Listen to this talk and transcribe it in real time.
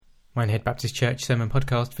Minehead Baptist Church Sermon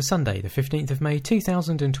Podcast for Sunday, the 15th of May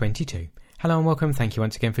 2022. Hello and welcome, thank you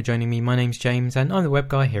once again for joining me. My name's James and I'm the web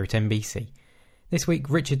guy here at NBC. This week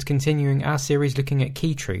Richard's continuing our series looking at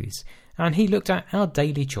key truths, and he looked at our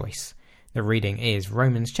daily choice. The reading is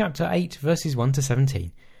Romans chapter 8 verses 1 to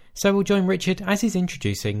 17. So we'll join Richard as he's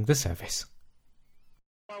introducing the service.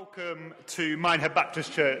 Welcome to Minehead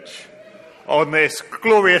Baptist Church on this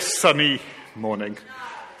glorious sunny morning.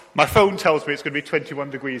 My phone tells me it's going to be 21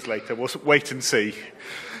 degrees later. We'll wait and see.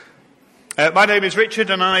 My name is Richard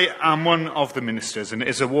and I am one of the ministers, and it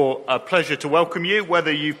is a pleasure to welcome you,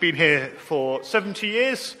 whether you've been here for 70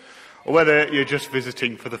 years or whether you're just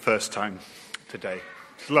visiting for the first time today.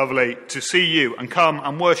 It's lovely to see you and come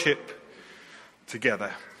and worship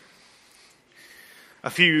together. A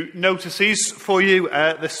few notices for you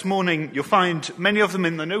this morning. You'll find many of them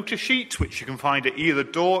in the notice sheet, which you can find at either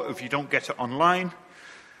door if you don't get it online.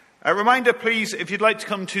 A reminder, please, if you'd like to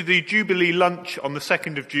come to the Jubilee lunch on the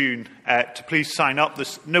 2nd of June, to please sign up.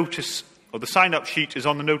 This notice, or the sign-up sheet, is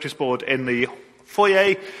on the notice board in the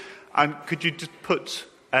foyer. And could you just put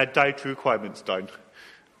dietary requirements down?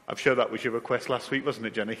 I'm sure that was your request last week, wasn't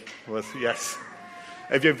it, Jenny? Yes.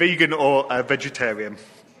 If you're vegan or vegetarian.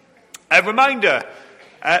 A reminder,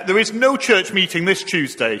 there is no church meeting this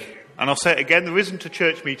Tuesday. And I'll say it again, there isn't a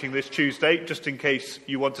church meeting this Tuesday, just in case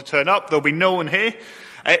you want to turn up. There'll be no one here.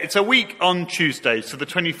 It's a week on Tuesday, so the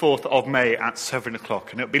 24th of May at 7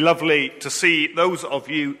 o'clock. And it'll be lovely to see those of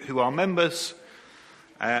you who are members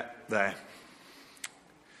there.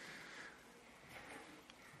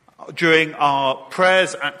 During our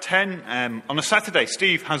prayers at 10, on a Saturday,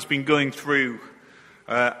 Steve has been going through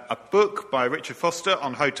a book by Richard Foster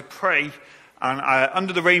on how to pray. And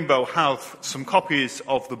Under the Rainbow have some copies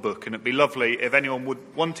of the book. And it'd be lovely if anyone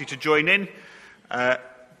would wanted to join in,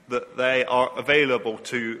 that they are available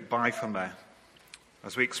to buy from there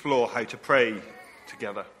as we explore how to pray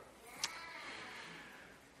together.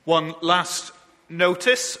 One last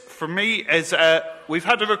notice from me is we've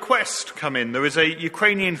had a request come in. There is a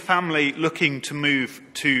Ukrainian family looking to move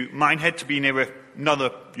to Minehead to be near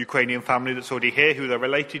another Ukrainian family that's already here, who they're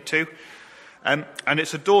related to. And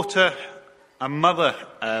it's a daughter and mother.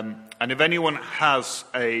 And if anyone has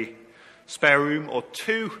a spare room or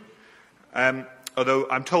two, although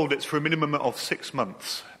I'm told it's for a minimum of 6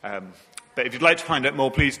 months. But if you'd like to find out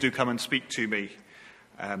more, please do come and speak to me.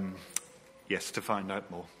 To find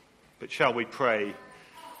out more. But shall we pray?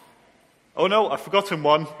 Oh no, I've forgotten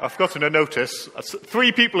one. I've forgotten a notice.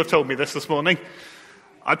 3 people have told me this morning.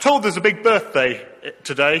 I'm told there's a big birthday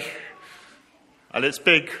today. And it's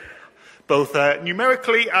big, both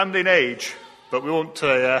numerically and in age. But we won't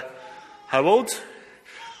say how old.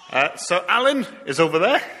 So Alan is over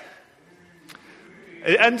there.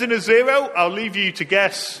 It ends in a 0. I'll leave you to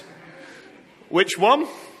guess which one.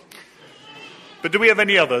 But do we have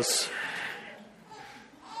any others?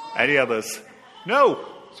 Any others? No.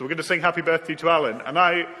 So we're going to sing happy birthday to Alan. And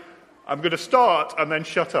I'm going to start and then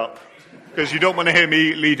shut up. Because you don't want to hear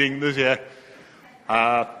me leading this year.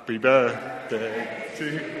 Happy birthday to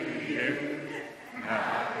you.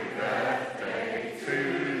 Happy birthday to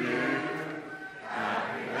you.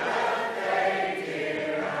 Happy birthday,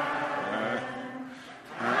 dear Alan.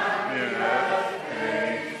 Happy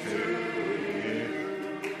birthday to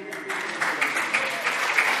you.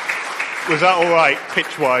 Was that all right,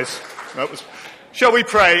 pitch-wise? Shall we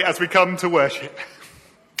pray as we come to worship?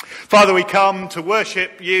 Father, we come to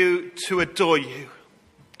worship you, to adore you.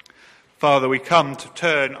 Father, we come to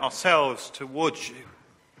turn ourselves towards you.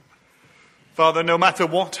 Father, no matter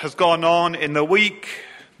what has gone on in the week,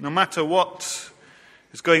 no matter what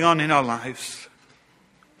is going on in our lives,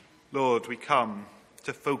 Lord, we come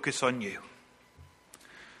to focus on you.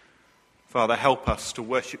 Father, help us to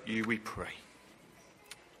worship you, we pray.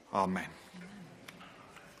 Amen.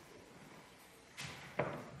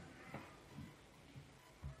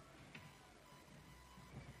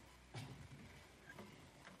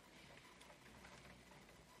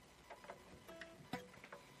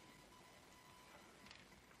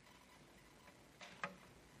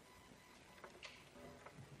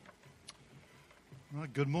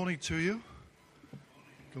 Right, good morning to you.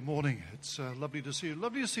 Good morning. It's lovely to see you.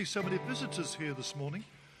 Lovely to see so many visitors here this morning.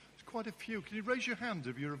 There's quite a few. Can you raise your hand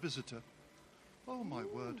if you're a visitor? Oh, my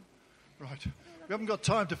word. Right. We haven't got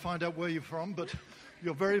time to find out where you're from, but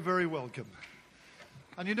you're very, very welcome.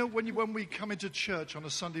 And you know, when we come into church on a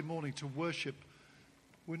Sunday morning to worship,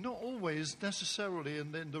 we're not always necessarily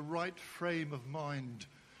in the right frame of mind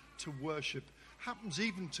to worship. Happens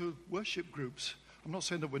even to worship groups. I'm not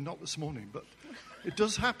saying that we're not this morning, but it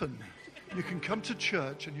does happen. You can come to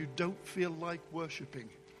church and you don't feel like worshiping.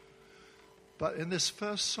 But in this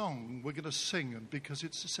first song, we're going to sing, and because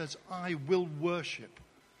it says, I will worship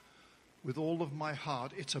with all of my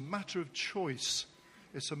heart. It's a matter of choice.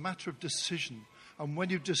 It's a matter of decision. And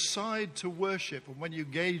when you decide to worship, and when you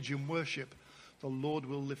engage in worship, the Lord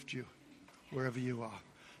will lift you wherever you are.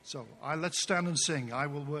 So let's stand and sing, I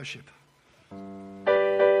will worship.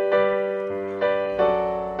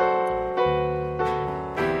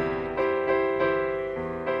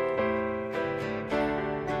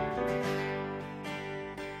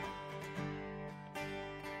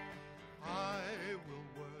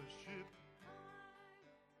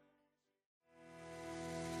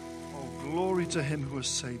 To him who has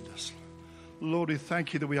saved us. Lord, we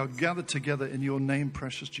thank you that we are gathered together in your name,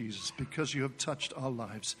 precious Jesus, because you have touched our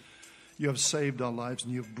lives. You have saved our lives,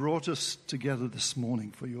 and you have brought us together this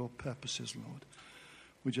morning for your purposes, Lord.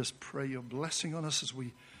 We just pray your blessing on us as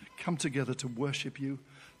we come together to worship you,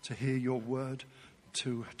 to hear your word,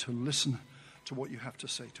 to listen to what you have to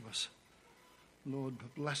say to us. Lord,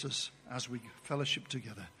 bless us as we fellowship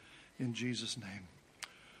together in Jesus' name.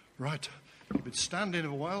 Right, you've been standing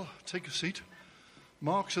a while. Take a seat.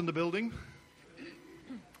 Mark's in the building.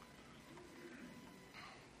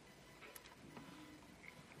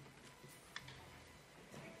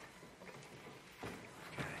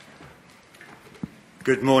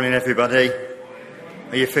 Good morning, everybody.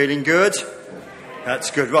 Are you feeling good? That's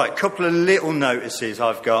good. Right, a couple of little notices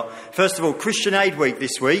I've got. First of all, Christian Aid Week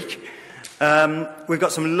this week. We've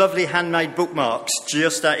got some lovely handmade bookmarks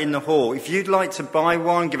just out in the hall. If you'd like to buy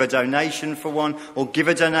one, give a donation for one, or give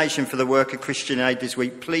a donation for the work of Christian Aid this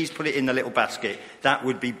week, please put it in the little basket. That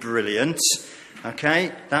would be brilliant.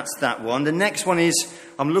 Okay, that's that one. The next one is,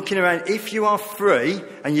 I'm looking around. If you are free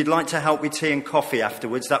and you'd like to help with tea and coffee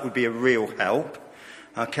afterwards, that would be a real help.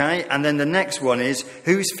 Okay, and then the next one is,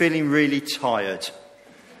 who's feeling really tired?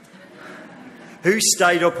 Who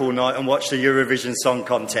stayed up all night and watched the Eurovision Song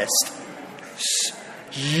Contest?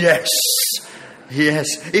 Yes.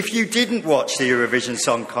 If you didn't watch the Eurovision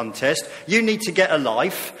Song Contest, you need to get a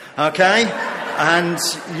life, okay? And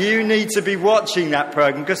you need to be watching that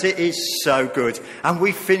programme because it is so good. And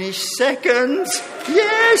we finished second.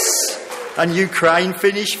 Yes. And Ukraine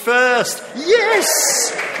finished first.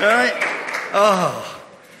 Yes. All right. Oh,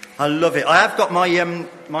 I love it. I have got my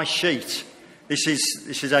my sheet. This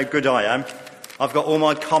is how good I am. I've got all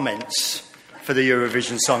my comments for the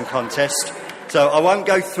Eurovision Song Contest. So I won't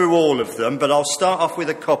go through all of them, but I'll start off with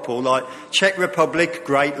a couple, like Czech Republic,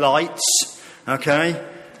 great lights, okay?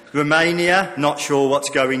 Romania, not sure what's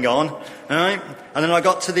going on, all right? And then I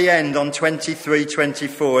got to the end on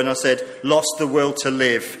 23-24 and I said, lost the will to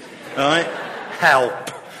live, all right?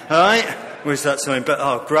 Help, all right? Was that something?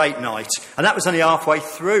 But, great night. And that was only halfway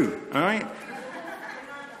through, all right?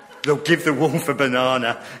 They'll give the wolf a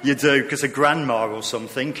banana. You do, because a grandma or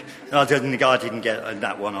something. I didn't get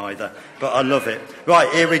that one either. But I love it. Right,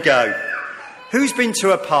 here we go. Who's been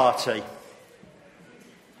to a party?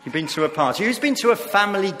 You've been to a party. Who's been to a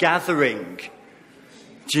family gathering?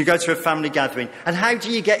 Do you go to a family gathering? And how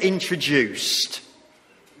do you get introduced?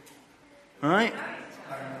 All right?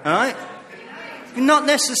 All right? Not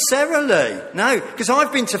necessarily, no, because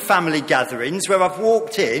I've been to family gatherings where I've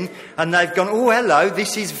walked in and they've gone, oh, hello,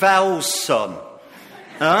 this is Val's son. All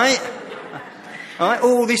right? All right?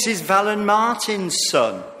 Oh, this is Val and Martin's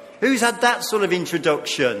son. Who's had that sort of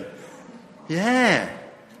introduction? Yeah.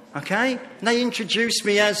 Okay? And they introduce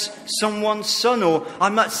me as someone's son, or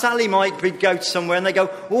Sally might go somewhere and they go,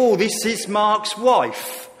 oh, this is Mark's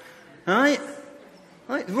wife. All right?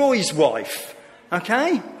 All right? Roy's wife.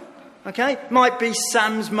 Okay? Okay, might be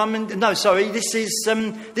Sam's mum and... No, sorry, this is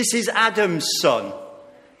Adam's son.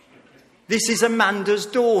 This is Amanda's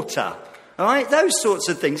daughter. All right, those sorts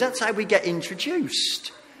of things. That's how we get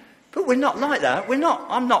introduced. But we're not like that.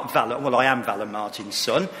 I'm not Val... Well, I am Val and Martin's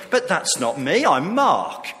son, but that's not me. I'm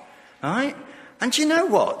Mark. All right? And do you know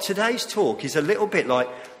what? Today's talk is a little bit like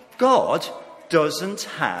God doesn't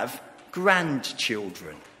have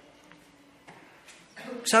grandchildren.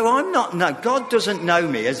 So God doesn't know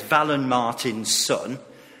me as Val and Martin's son,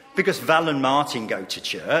 because Val and Martin go to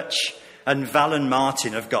church, and Val and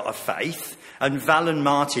Martin have got a faith, and Val and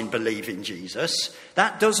Martin believe in Jesus.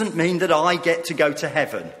 That doesn't mean that I get to go to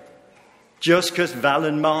heaven, just because Val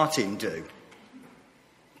and Martin do.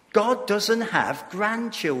 God doesn't have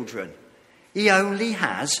grandchildren. He only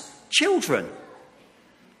has children.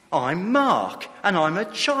 I'm Mark, and I'm a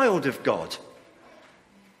child of God.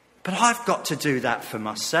 But I've got to do that for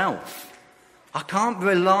myself. I can't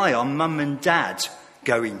rely on mum and dad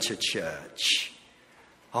going to church.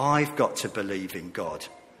 I've got to believe in God.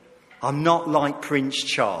 I'm not like Prince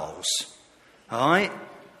Charles. All right?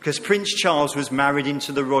 Because Prince Charles was married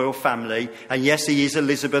into the royal family, and yes, he is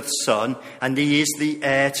Elizabeth's son, and he is the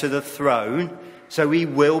heir to the throne, so he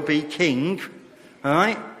will be king, all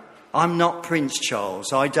right? I'm not Prince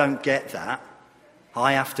Charles. I don't get that.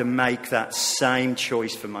 I have to make that same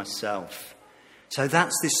choice for myself. So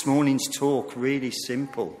that's this morning's talk, really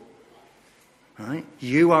simple, right?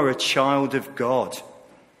 You are a child of God.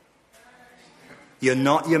 You're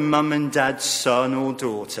not your mum and dad's son or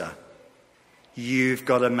daughter. You've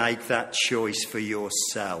got to make that choice for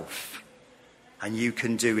yourself. And you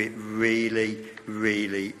can do it really,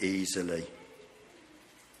 really easily.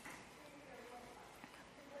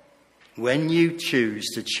 When you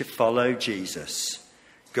choose to follow Jesus,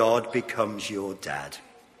 God becomes your dad.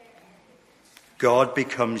 God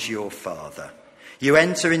becomes your father. You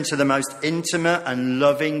enter into the most intimate and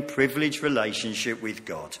loving, privileged relationship with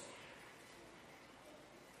God.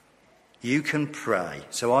 You can pray.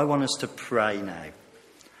 So I want us to pray now.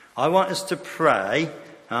 I want us to pray,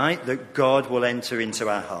 right, that God will enter into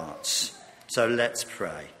our hearts. So let's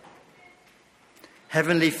pray.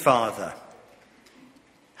 Heavenly Father,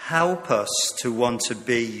 help us to want to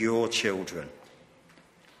be your children.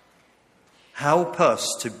 Help us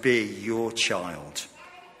to be your child.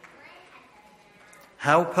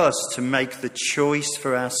 Help us to make the choice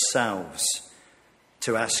for ourselves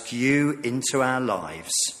to ask you into our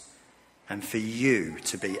lives and for you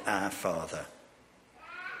to be our Father.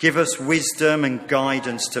 Give us wisdom and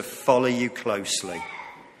guidance to follow you closely.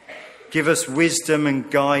 Give us wisdom and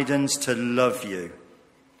guidance to love you.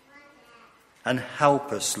 And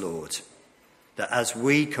help us, Lord, that as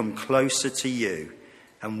we come closer to you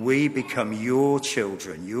and we become your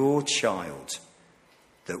children, your child,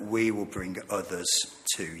 that we will bring others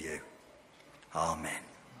to you. Amen.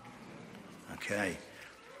 Okay.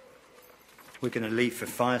 We're going to leave for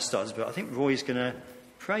fire starters, but I think Roy's going to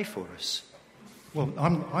pray for us. Well,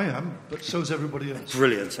 I am, but so is everybody else.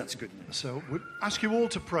 Brilliant, that's good news. So we ask you all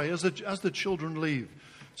to pray as the children leave.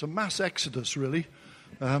 It's a mass exodus, really,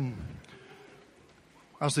 as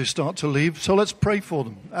they start to leave. So let's pray for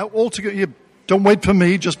them. All together, don't wait for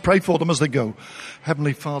me, just pray for them as they go.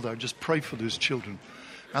 Heavenly Father, I just pray for those children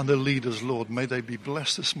and their leaders, Lord. May they be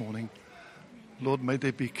blessed this morning. Lord, may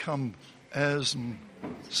they become heirs and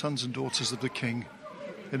sons and daughters of the King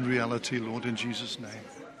in reality, Lord, in Jesus' name.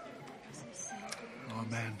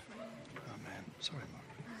 Amen. Amen. Sorry, Mark.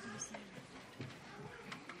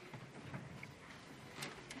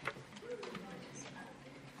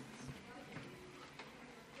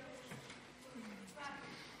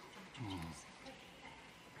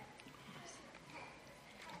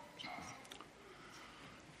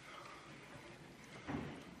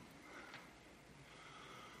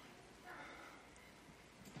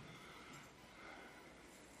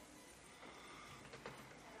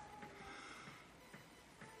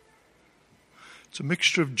 It's a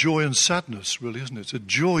mixture of joy and sadness, really, isn't it? It's a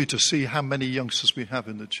joy to see how many youngsters we have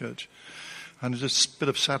in the church. And it's a bit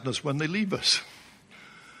of sadness when they leave us.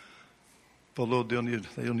 But Lord, they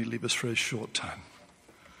only leave us for a short time.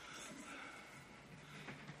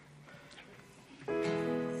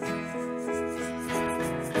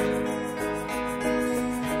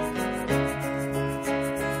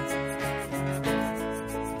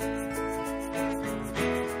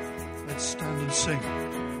 Let's stand and sing.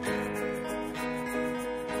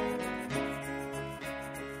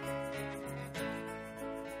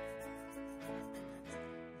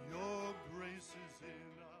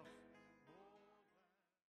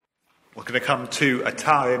 We're going to come to a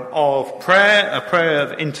time of prayer, a prayer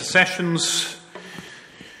of intercessions,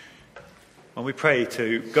 when we pray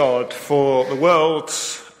to God for the world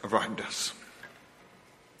around us.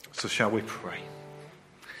 So shall we pray?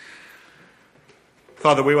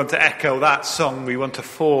 Father, we want to echo that song. We want to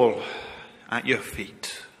fall at your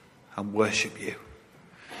feet and worship you.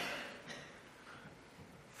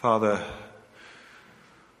 Father,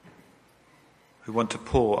 we want to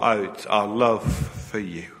pour out our love for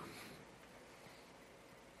you.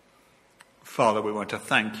 Father, we want to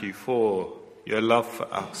thank you for your love for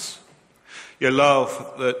us, your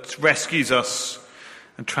love that rescues us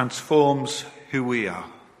and transforms who we are.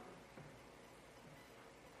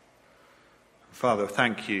 Father,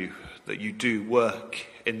 thank you that you do work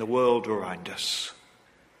in the world around us.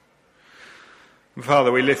 And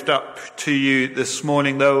Father, we lift up to you this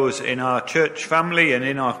morning those in our church family and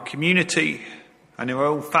in our community and in our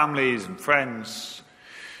own families and friends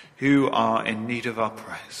who are in need of our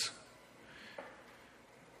prayers.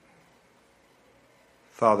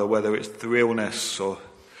 Father, whether it's through illness or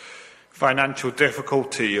financial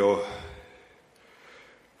difficulty or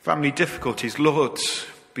family difficulties, Lord,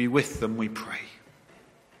 be with them, we pray.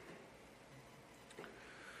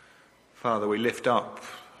 Father, we lift up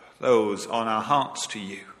those on our hearts to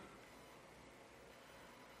you.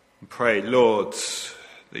 And pray, Lord,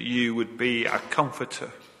 that you would be a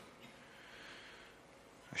comforter,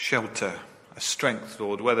 a shelter, a strength,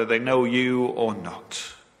 Lord, whether they know you or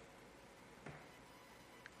not.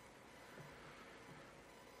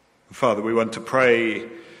 Father, we want to pray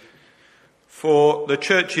for the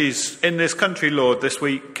churches in this country, Lord. This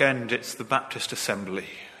weekend it's the Baptist Assembly,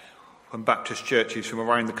 when Baptist churches from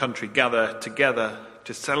around the country gather together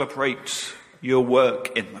to celebrate your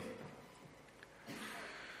work in them.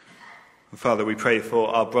 And Father, we pray for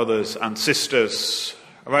our brothers and sisters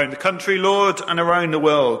around the country, Lord, and around the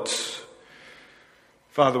world.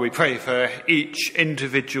 Father, we pray for each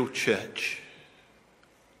individual church,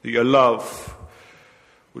 that your love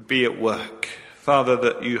would be at work. Father,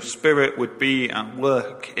 that your Spirit would be at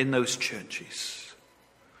work in those churches.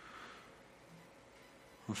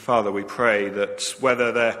 And Father, we pray that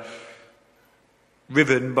whether they're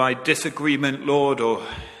riven by disagreement, Lord, or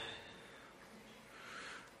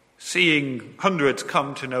seeing hundreds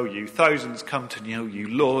come to know you, thousands come to know you,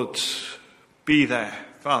 Lord, be there,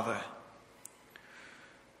 Father.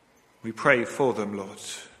 We pray for them, Lord,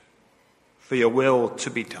 for your will to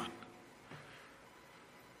be done.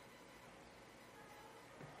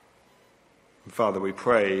 Father, we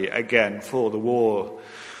pray again for the war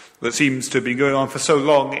that seems to be going on for so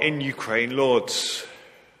long in Ukraine. Lord,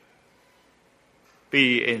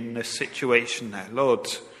 be in the situation there. Lord,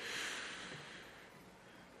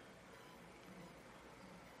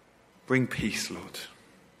 bring peace, Lord.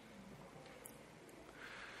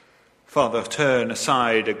 Father, turn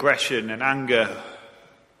aside aggression and anger.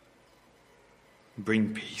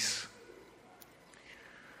 Bring peace.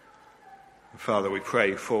 Father, we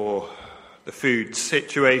pray for the food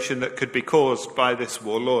situation that could be caused by this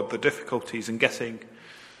war, Lord, the difficulties in getting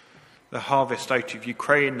the harvest out of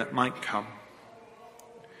Ukraine that might come.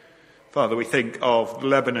 Father, we think of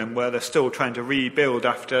Lebanon, where they're still trying to rebuild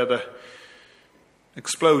after the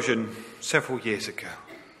explosion several years ago.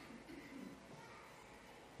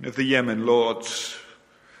 And of the Yemen, Lord,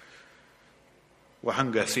 where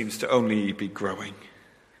hunger seems to only be growing.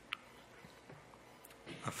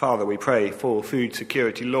 Father, we pray for food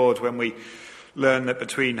security, Lord, when we learn that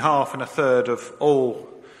between half and a third of all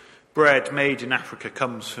bread made in Africa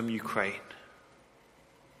comes from Ukraine.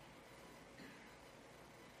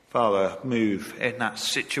 Father, move in that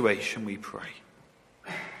situation, we pray.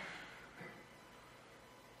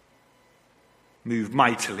 Move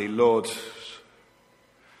mightily, Lord.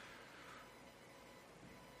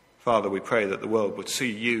 Father, we pray that the world would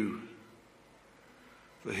see you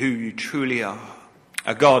for who you truly are.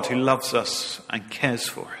 A God who loves us and cares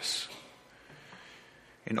for us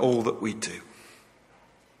in all that we do.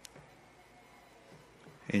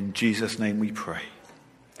 In Jesus' name we pray.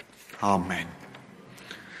 Amen.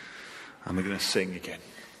 And we're going to sing again.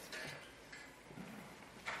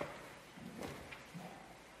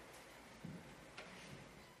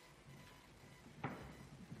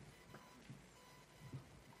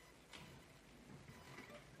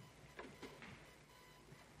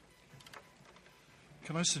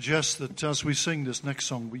 Can I suggest that as we sing this next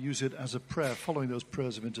song, we use it as a prayer, following those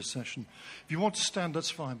prayers of intercession. If you want to stand, that's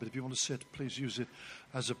fine, but if you want to sit, please use it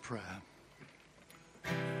as a prayer.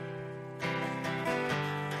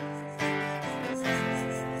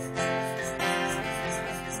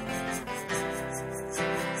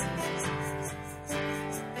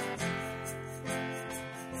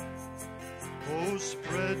 Oh,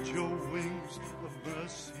 spread your wings of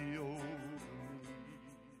mercy over me.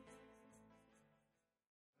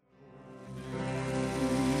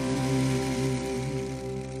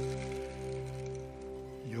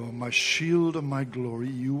 My shield and my glory,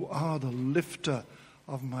 you are the lifter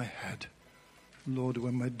of my head. Lord,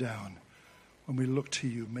 when we're down, when we look to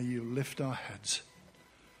you, may you lift our heads.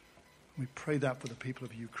 We pray that for the people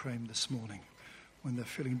of Ukraine this morning, when they're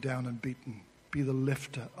feeling down and beaten. Be the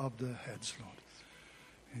lifter of their heads, Lord.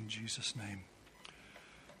 In Jesus' name.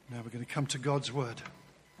 Now we're going to come to God's word.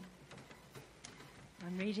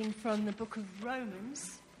 I'm reading from the book of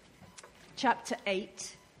Romans, chapter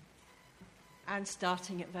 8. And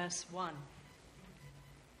starting at verse 1.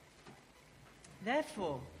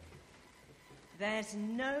 Therefore, there's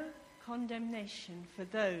no condemnation for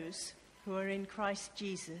those who are in Christ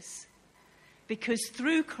Jesus, because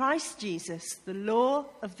through Christ Jesus, the law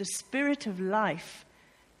of the Spirit of life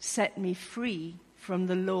set me free from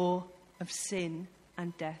the law of sin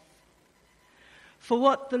and death. For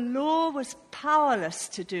what the law was powerless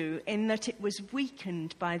to do, in that it was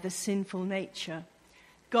weakened by the sinful nature,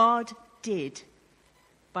 God did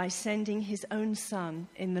by sending his own Son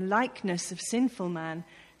in the likeness of sinful man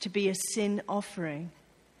to be a sin offering.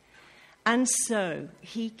 And so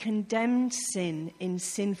he condemned sin in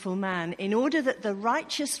sinful man in order that the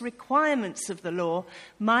righteous requirements of the law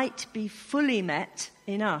might be fully met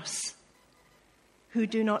in us, who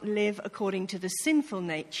do not live according to the sinful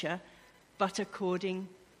nature, but according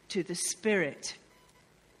to the Spirit.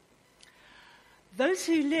 Those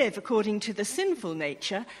who live according to the sinful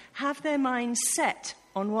nature have their minds set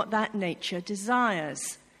on what that nature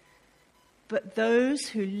desires. But those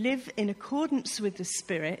who live in accordance with the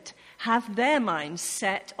Spirit have their minds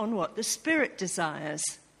set on what the Spirit desires.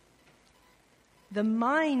 The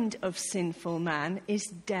mind of sinful man is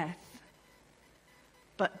death,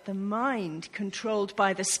 but the mind controlled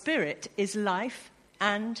by the Spirit is life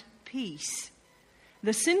and peace.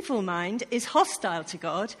 The sinful mind is hostile to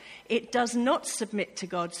God. It does not submit to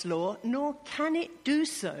God's law, nor can it do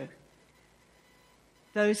so.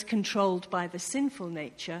 Those controlled by the sinful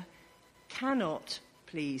nature cannot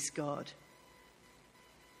please God.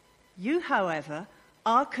 You, however,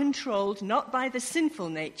 are controlled not by the sinful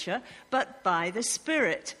nature, but by the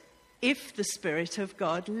Spirit, if the Spirit of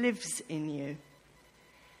God lives in you.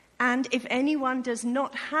 And if anyone does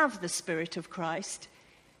not have the Spirit of Christ,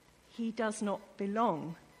 he does not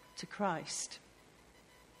belong to Christ.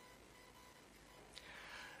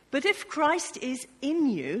 But if Christ is in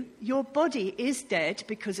you, your body is dead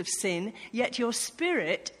because of sin, yet your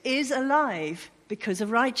spirit is alive because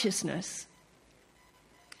of righteousness.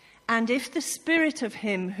 And if the Spirit of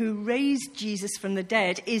him who raised Jesus from the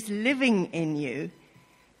dead is living in you,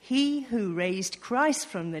 he who raised Christ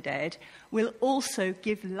from the dead will also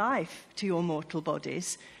give life to your mortal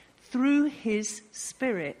bodies through his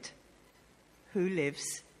Spirit who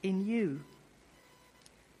lives in you.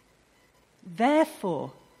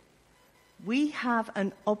 Therefore, we have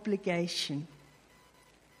an obligation,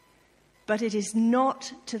 but it is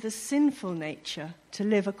not to the sinful nature to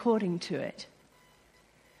live according to it.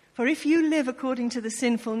 For if you live according to the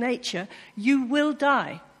sinful nature, you will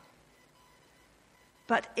die.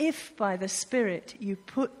 But if by the Spirit you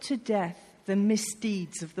put to death the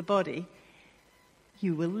misdeeds of the body,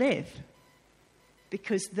 you will live.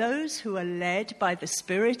 Because those who are led by the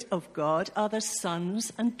Spirit of God are the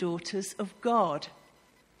sons and daughters of God.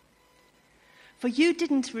 For you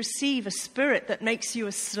didn't receive a spirit that makes you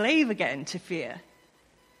a slave again to fear,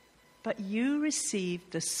 but you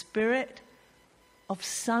received the Spirit of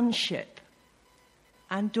sonship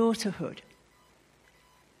and daughterhood.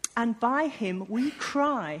 And by him we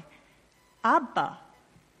cry, Abba,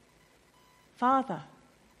 Father.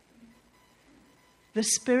 The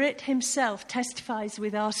Spirit himself testifies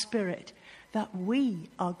with our spirit that we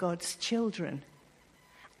are God's children.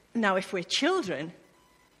 Now, if we're children,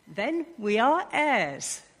 then we are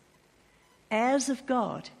heirs, heirs of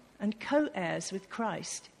God and co-heirs with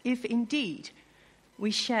Christ, if indeed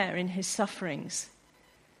we share in his sufferings,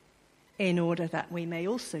 in order that we may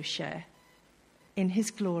also share in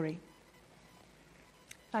his glory.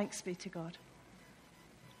 Thanks be to God.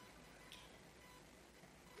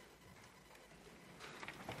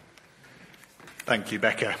 Thank you,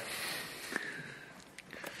 Becca.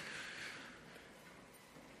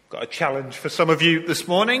 Got a challenge for some of you this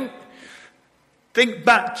morning. Think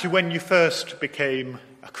back to when you first became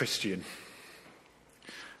a Christian.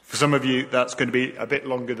 For some of you, that's going to be a bit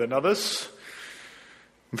longer than others.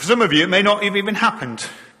 And for some of you, it may not have even happened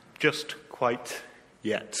just quite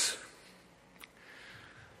yet.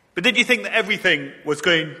 But did you think that everything was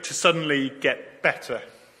going to suddenly get better?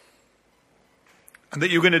 And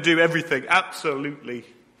that you're going to do everything absolutely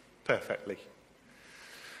perfectly?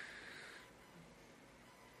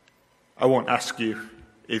 I won't ask you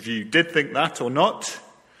if you did think that or not.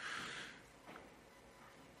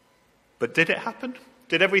 But did it happen?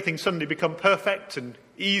 Did everything suddenly become perfect and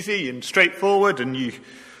easy and straightforward and you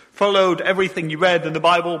followed everything you read in the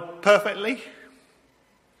Bible perfectly?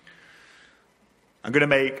 I'm going to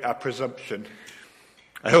make a presumption.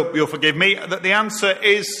 I hope you'll forgive me that the answer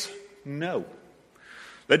is no.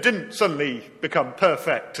 They didn't suddenly become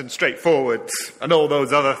perfect and straightforward and all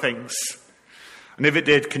those other things. And if it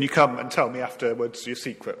did, can you come and tell me afterwards your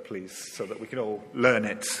secret, please, so that we can all learn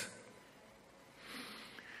it?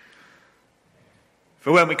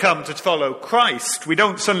 For when we come to follow Christ, we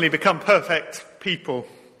don't suddenly become perfect people.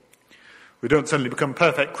 We don't suddenly become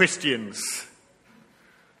perfect Christians.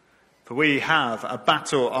 For we have a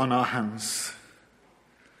battle on our hands.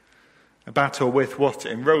 A battle with what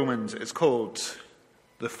in Romans is called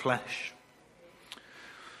the flesh.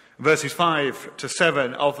 Verses 5 to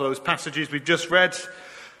 7 of those passages we've just read,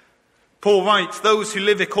 Paul writes, those who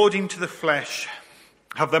live according to the flesh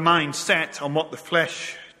have their mind set on what the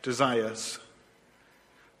flesh desires.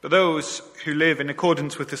 But those who live in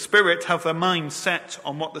accordance with the Spirit have their mind set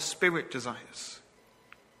on what the Spirit desires.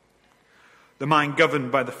 The mind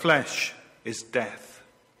governed by the flesh is death,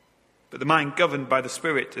 but the mind governed by the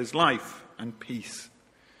Spirit is life and peace.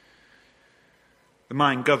 The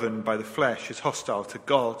mind governed by the flesh is hostile to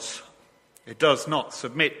God. It does not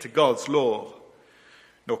submit to God's law,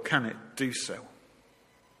 nor can it do so.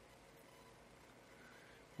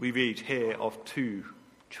 We read here of two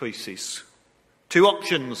choices, two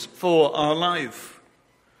options for our life.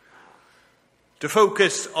 To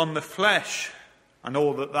focus on the flesh and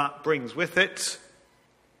all that that brings with it,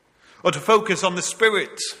 or to focus on the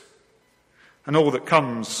Spirit and all that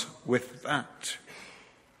comes with that.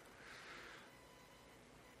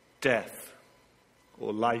 Death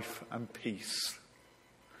or life and peace.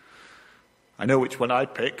 I know which one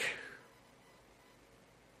I'd pick.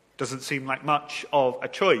 Doesn't seem like much of a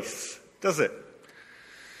choice, does it?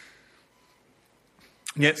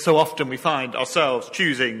 And yet so often we find ourselves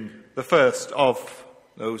choosing the first of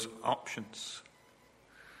those options.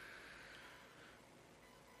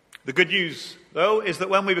 The good news, though, is that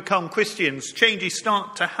when we become Christians, changes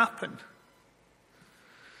start to happen.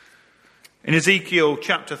 In Ezekiel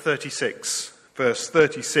chapter 36, verse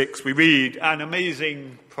 36, we read an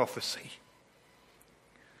amazing prophecy.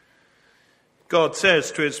 God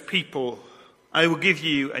says to his people, I will give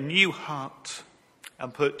you a new heart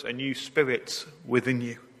and put a new spirit within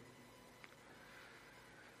you.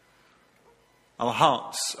 Our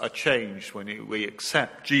hearts are changed when we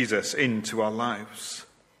accept Jesus into our lives.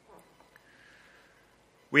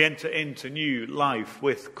 We enter into new life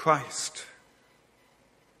with Christ.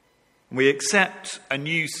 We accept a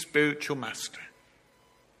new spiritual master,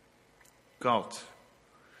 God.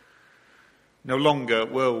 No longer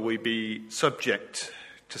will we be subject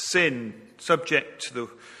to sin, subject to the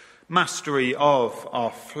mastery of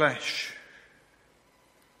our flesh.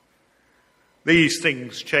 These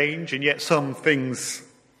things change, and yet some things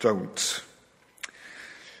don't.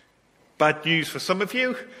 Bad news for some of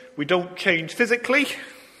you, we don't change physically.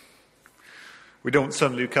 We don't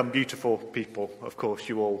suddenly become beautiful people. Of course,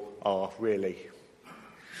 you all are, really.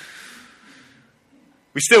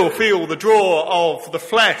 We still feel the draw of the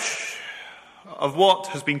flesh, of what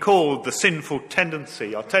has been called the sinful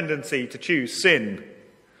tendency, our tendency to choose sin.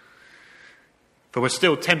 For we're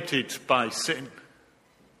still tempted by sin.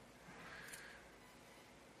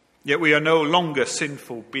 Yet we are no longer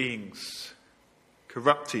sinful beings,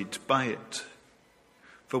 corrupted by it.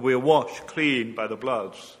 For we are washed clean by the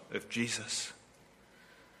blood of Jesus.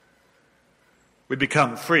 We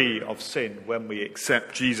become free of sin when we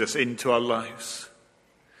accept Jesus into our lives.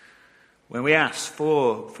 When we ask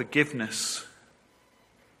for forgiveness.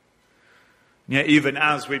 Yet even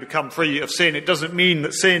as we become free of sin, it doesn't mean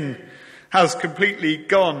that sin has completely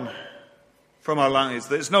gone from our lives,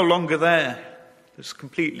 that it's no longer there, it's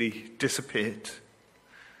completely disappeared.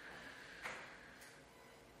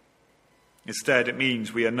 Instead, it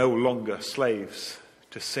means we are no longer slaves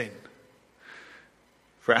to sin.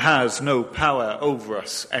 For it has no power over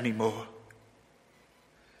us anymore.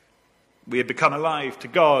 We have become alive to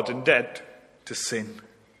God and dead to sin.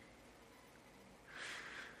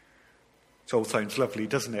 It all sounds lovely,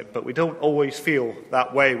 doesn't it? But we don't always feel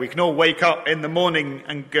that way. We can all wake up in the morning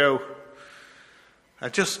and go, I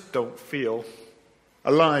just don't feel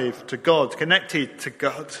alive to God, connected to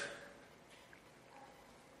God.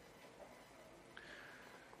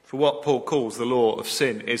 For what Paul calls the law of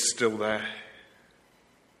sin is still there.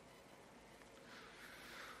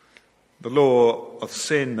 The law of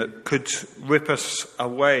sin that could rip us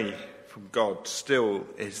away from God still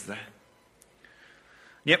is there.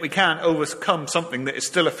 Yet we can't overcome something that is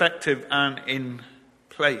still effective and in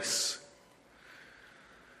place.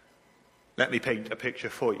 Let me paint a picture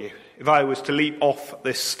for you. If I was to leap off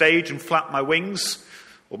this stage and flap my wings,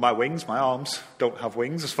 or my arms don't have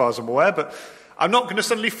wings as far as I'm aware, but I'm not going to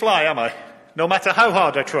suddenly fly, am I? No matter how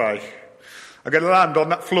hard I try. I'm going to land on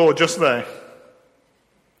that floor just there.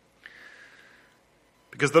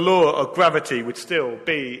 Because the law of gravity would still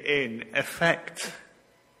be in effect.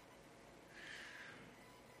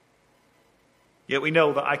 Yet we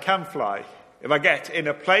know that I can fly. If I get in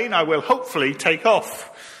a plane, I will hopefully take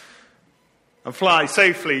off and fly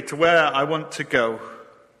safely to where I want to go.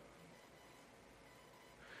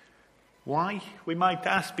 Why? We might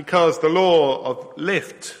ask, because the law of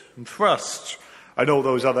lift and thrust, I know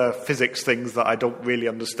those other physics things that I don't really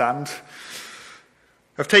understand,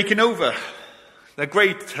 have taken over. They're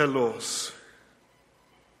greater laws.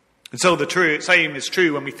 And so the same is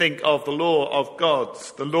true when we think of the law of God,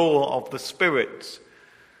 the law of the Spirit,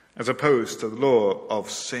 as opposed to the law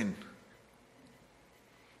of sin.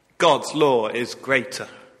 God's law is greater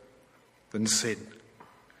than sin.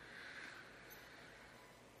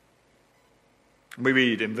 We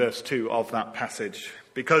read in verse 2 of that passage,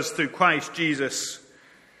 because through Christ Jesus,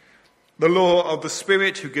 the law of the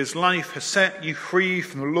Spirit who gives life has set you free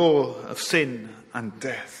from the law of sin and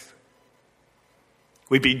death.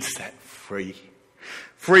 We've been set free.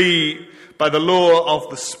 Free by the law of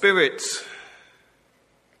the Spirit,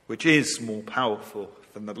 which is more powerful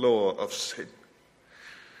than the law of sin.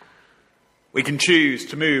 We can choose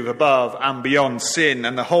to move above and beyond sin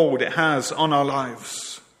and the hold it has on our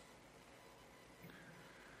lives.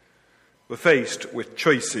 We're faced with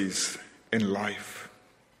choices in life.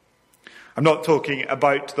 I'm not talking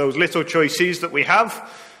about those little choices that we have,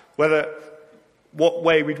 whether what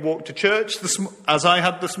way we'd walk to church, as I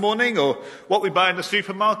had this morning, or what we buy in the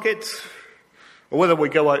supermarket, or whether we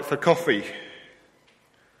go out for coffee.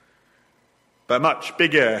 But a much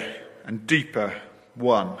bigger and deeper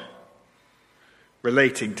one,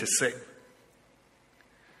 relating to sin.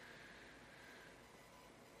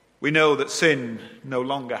 We know that sin no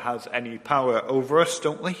longer has any power over us,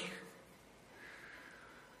 don't we?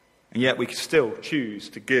 And yet we can still choose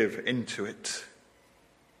to give into it.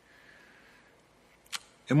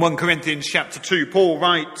 In 1 Corinthians chapter 2, Paul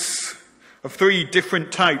writes of 3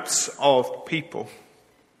 different types of people.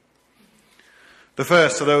 The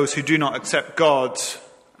first are those who do not accept God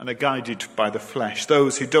and are guided by the flesh,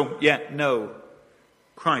 those who don't yet know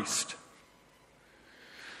Christ.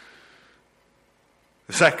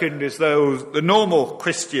 The second is the normal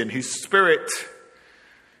Christian whose spirit,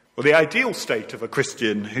 or the ideal state of a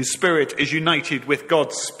Christian, whose spirit is united with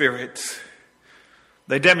God's Spirit.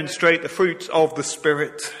 They demonstrate the fruits of the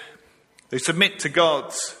Spirit. They submit to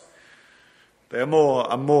God. They are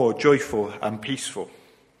more and more joyful and peaceful.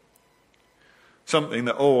 Something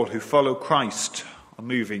that all who follow Christ are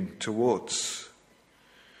moving towards.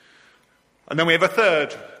 And then we have a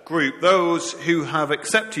third group, those who have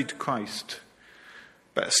accepted Christ,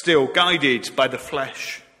 but are still guided by the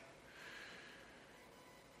flesh.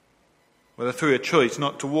 Whether through a choice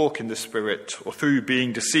not to walk in the Spirit or through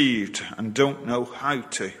being deceived and don't know how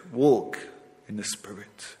to walk in the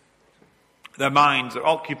Spirit. Their minds are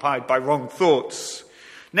occupied by wrong thoughts.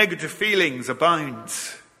 Negative feelings abound.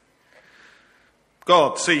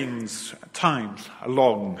 God seems at times a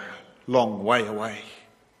long, long way away.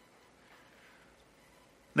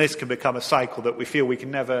 This can become a cycle that we feel we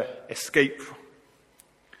can never escape from.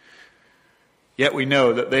 Yet we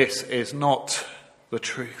know that this is not the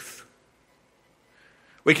truth.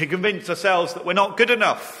 We can convince ourselves that we're not good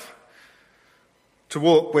enough to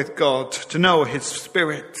walk with God, to know His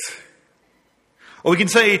Spirit. Or we can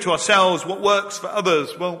say to ourselves, what works for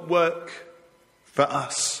others won't work for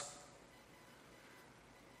us.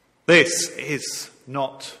 This is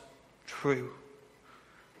not true.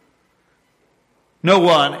 No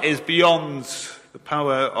one is beyond the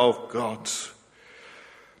power of God.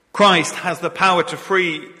 Christ has the power to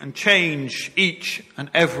free and change each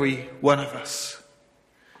and every one of us.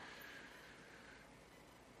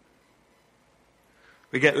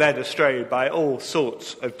 We get led astray by all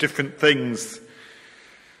sorts of different things.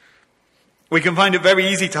 We can find it very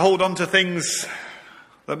easy to hold on to things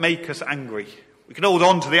that make us angry. We can hold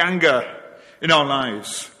on to the anger in our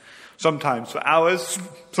lives, sometimes for hours,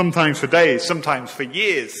 sometimes for days, sometimes for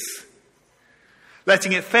years,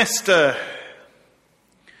 letting it fester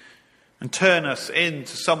and turn us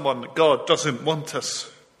into someone that God doesn't want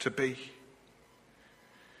us to be.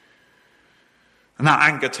 And that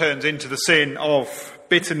anger turns into the sin of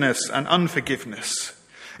bitterness and unforgiveness.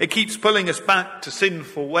 It keeps pulling us back to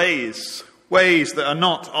sinful ways, ways that are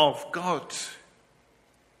not of God.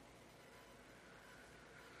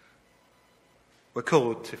 We're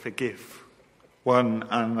called to forgive one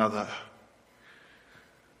another.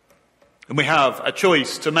 And we have a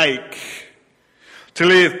choice to make, to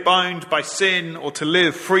live bound by sin or to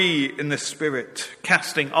live free in the Spirit,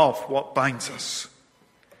 casting off what binds us.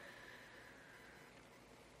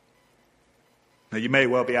 Now you may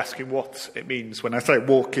well be asking what it means when I say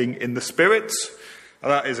walking in the Spirit.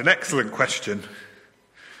 Well, that is an excellent question.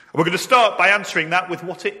 And we're going to start by answering that with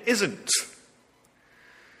what it isn't.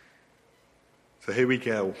 So here we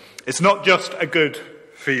go. It's not just a good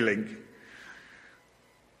feeling.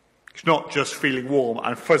 It's not just feeling warm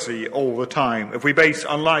and fuzzy all the time. If we base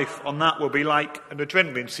our life on that, we'll be like an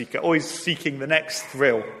adrenaline seeker, always seeking the next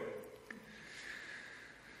thrill.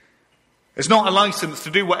 It's not a license to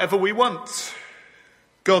do whatever we want.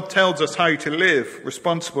 God tells us how to live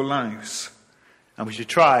responsible lives, and we should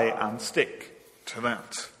try and stick to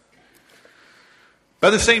that. But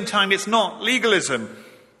at the same time, it's not legalism.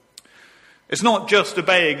 It's not just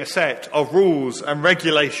obeying a set of rules and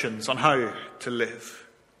regulations on how to live.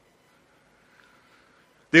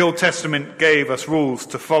 The Old Testament gave us rules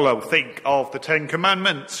to follow. Think of the Ten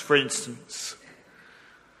Commandments, for instance.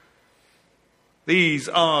 These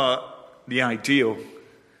are the ideal.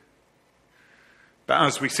 But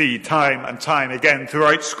as we see time and time again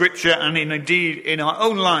throughout Scripture and indeed in our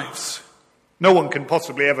own lives, no one can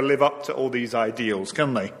possibly ever live up to all these ideals,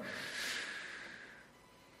 can they?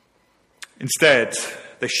 Instead,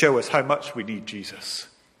 they show us how much we need Jesus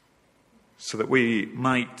so that we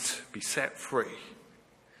might be set free.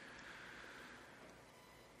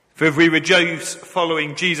 For if we reduce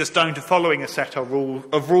following Jesus down to following a set of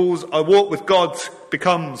rules, our walk with God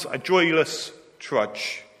becomes a joyless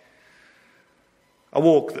trudge. A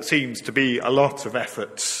walk that seems to be a lot of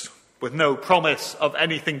effort, with no promise of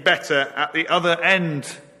anything better at the other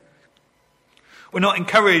end. We're not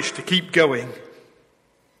encouraged to keep going.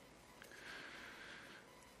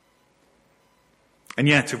 And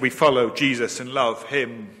yet, if we follow Jesus and love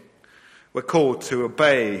him, we're called to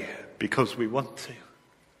obey because we want to.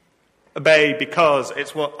 Obey because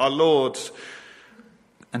it's what our Lord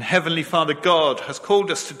and Heavenly Father God has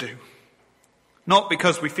called us to do. Not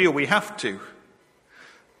because we feel we have to,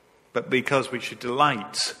 but because we should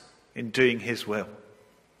delight in doing his will.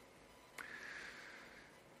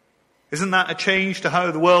 Isn't that a change to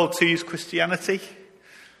how the world sees Christianity?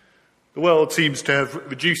 The world seems to have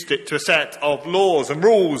reduced it to a set of laws and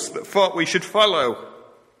rules that we should follow.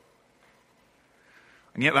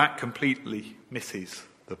 And yet that completely misses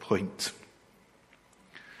the point.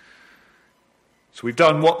 So we've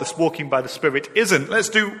done what this walking by the Spirit isn't. Let's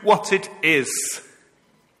do what it is.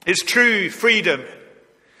 It's true freedom.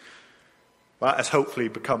 That has hopefully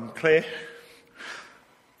become clear.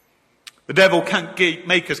 The devil can't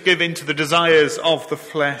make us give in to the desires of the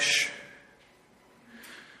flesh.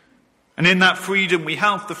 And in that freedom, we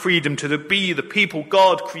have the freedom to be the people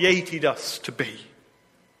God created us to be.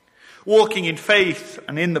 Walking in faith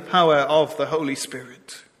and in the power of the Holy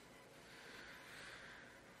Spirit.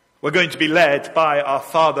 We're going to be led by our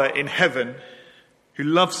Father in heaven, who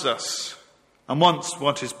loves us and wants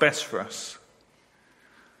what is best for us.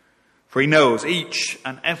 For he knows each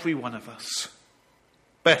and every one of us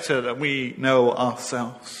better than we know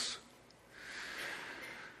ourselves.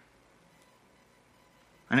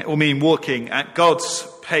 And it will mean walking at God's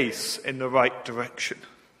pace in the right direction.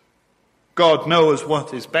 God knows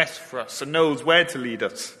what is best for us and knows where to lead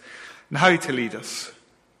us and how to lead us.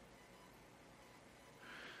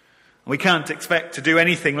 We can't expect to do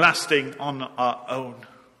anything lasting on our own.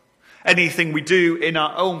 Anything we do in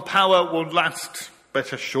our own power will last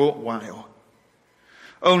but a short while.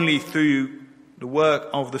 Only through the work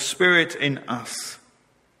of the Spirit in us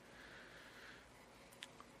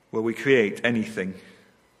will we create anything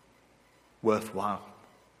worthwhile.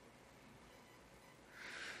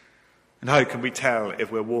 And how can we tell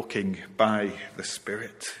if we're walking by the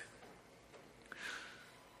Spirit?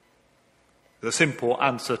 The simple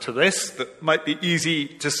answer to this that might be easy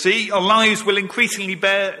to see: our lives will increasingly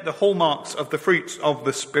bear the hallmarks of the fruits of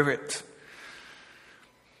the Spirit.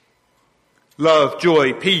 Love,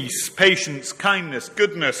 joy, peace, patience, kindness,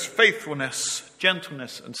 goodness, faithfulness,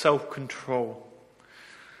 gentleness, and self-control.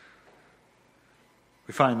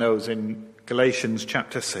 We find those in Galatians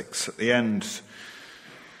chapter 6 at the end.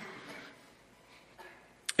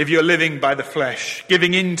 If you're living by the flesh,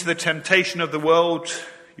 giving in to the temptation of the world,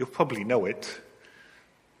 you'll probably know it.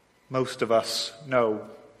 Most of us know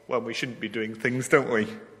when we shouldn't be doing things, don't we?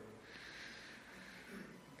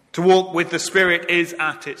 To walk with the Spirit is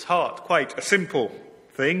at its heart quite a simple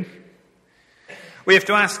thing. We have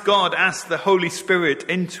to ask God, ask the Holy Spirit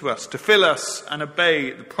into us to fill us and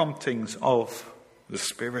obey the promptings of the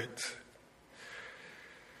Spirit.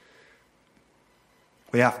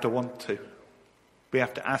 We have to want to. We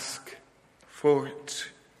have to ask for it.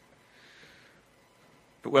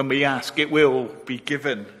 But when we ask, it will be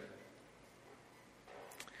given.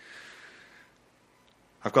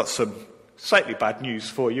 I've got some slightly bad news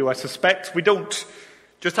for you, I suspect. We don't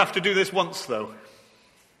just have to do this once, though.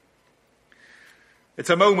 It's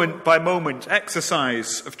a moment-by-moment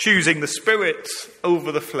exercise of choosing the Spirit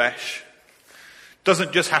over the flesh. It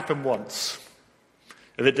doesn't just happen once.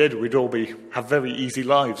 If it did, we'd all have very easy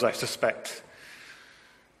lives, I suspect.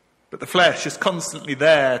 But the flesh is constantly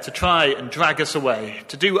there to try and drag us away,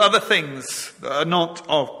 to do other things that are not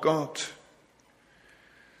of God.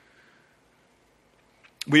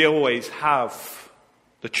 We always have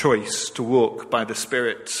the choice to walk by the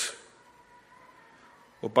Spirit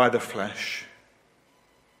or by the flesh.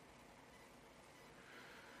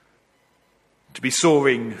 To be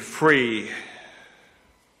soaring free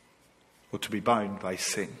or to be bound by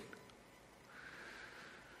sin.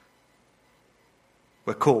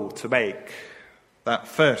 We're called to make that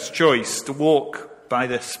first choice to walk by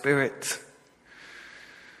the Spirit.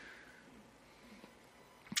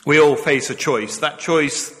 We all face a choice, that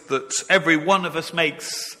choice that every one of us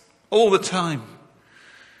makes all the time.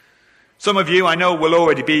 Some of you, I know, will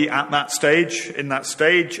already be at that stage, in that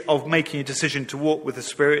stage of making a decision to walk with the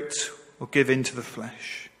Spirit or give in to the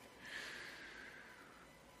flesh.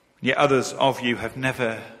 Yet others of you have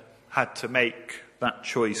never had to make that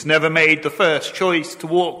choice, never made the first choice to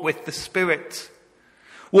walk with the Spirit,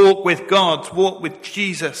 walk with God, walk with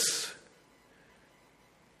Jesus.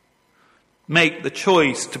 Make the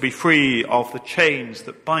choice to be free of the chains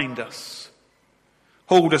that bind us,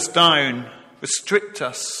 hold us down, restrict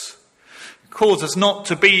us, cause us not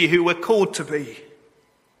to be who we're called to be.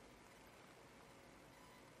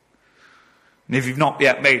 And if you've not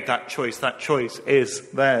yet made that choice is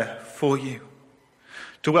there for you.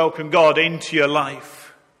 To welcome God into your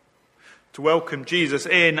life, to welcome Jesus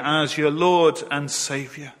in as your Lord and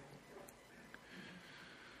Saviour.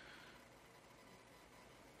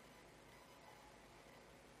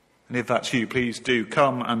 And if that's you, please do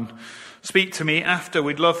come and speak to me after.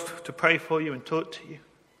 We'd love to pray for you and talk to you.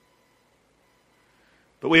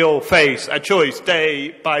 But we all face a choice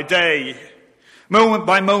day by day, moment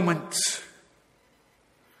by moment.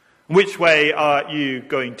 Which way are you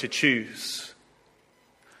going to choose?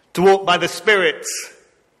 To walk by the Spirit,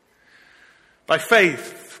 by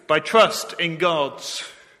faith, by trust in God,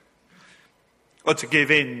 or to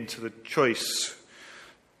give in to the choice,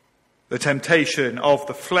 the temptation of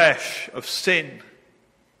the flesh, of sin,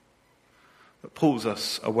 that pulls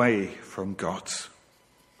us away from God.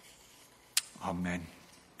 Amen.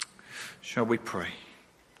 Shall we pray?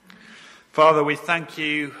 Father, we thank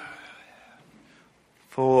you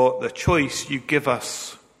for the choice you give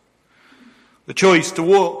us, the choice to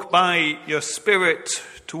walk by your Spirit,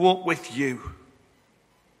 to walk with you.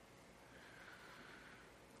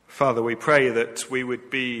 Father, we pray that we would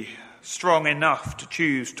be strong enough to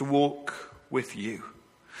choose to walk with you.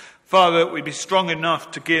 Father, that we'd be strong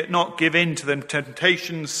enough to not give in to the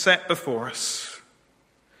temptations set before us.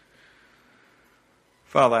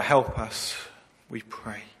 Father, help us, we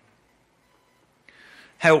pray.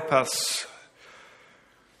 Help us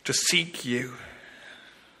to seek you.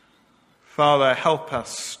 Father, help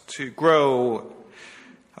us to grow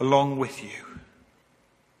along with you.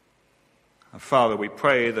 And Father, we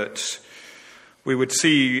pray that we would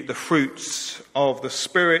see the fruits of the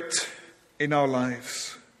Spirit in our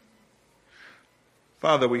lives.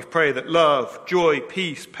 Father, we pray that love, joy,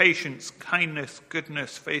 peace, patience, kindness,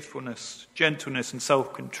 goodness, faithfulness, gentleness and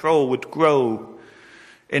self-control would grow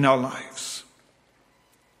in our lives.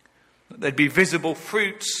 That there'd be visible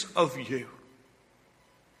fruits of you.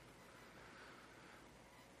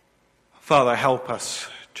 Father, help us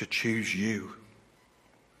to choose you.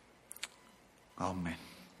 Amen.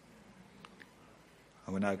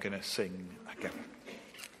 And we're now going to sing again.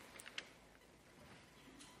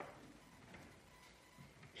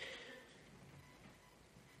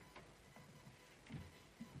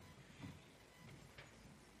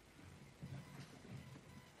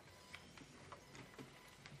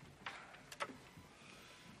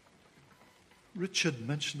 Richard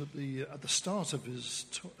mentioned at the start of his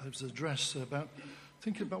address about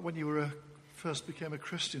thinking about when you first became a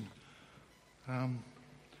Christian.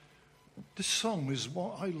 This song is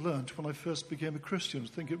what I learnt when I first became a Christian. I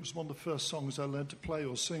think it was one of the first songs I learned to play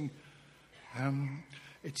or sing.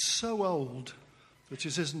 It's so old that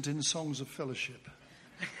it isn't in Songs of Fellowship.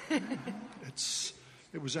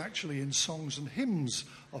 It was actually in Songs and Hymns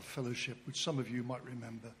of Fellowship, which some of you might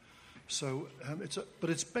remember. So, but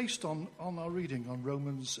it's based on our reading on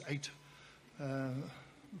Romans 8,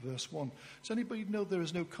 verse 1. Does anybody know there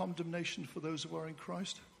is no condemnation for those who are in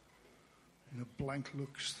Christ? Blank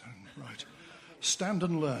looks. Right. Stand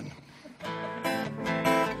and learn. There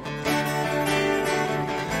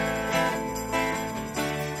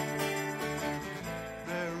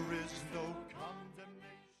is no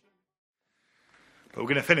condemnation. But we're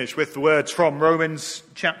going to finish with the words from Romans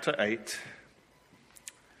chapter 8.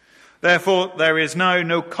 Therefore, there is now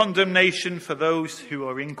no condemnation for those who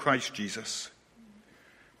are in Christ Jesus.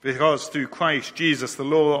 Because through Christ Jesus, the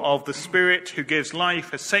law of the Spirit who gives life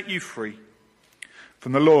has set you free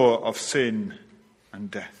from the law of sin and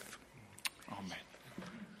death. Amen.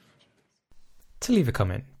 To leave a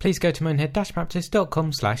comment, please go to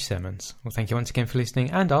minehead-baptist.com/sermons. Well, thank you once again for listening,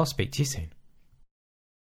 and I'll speak to you soon.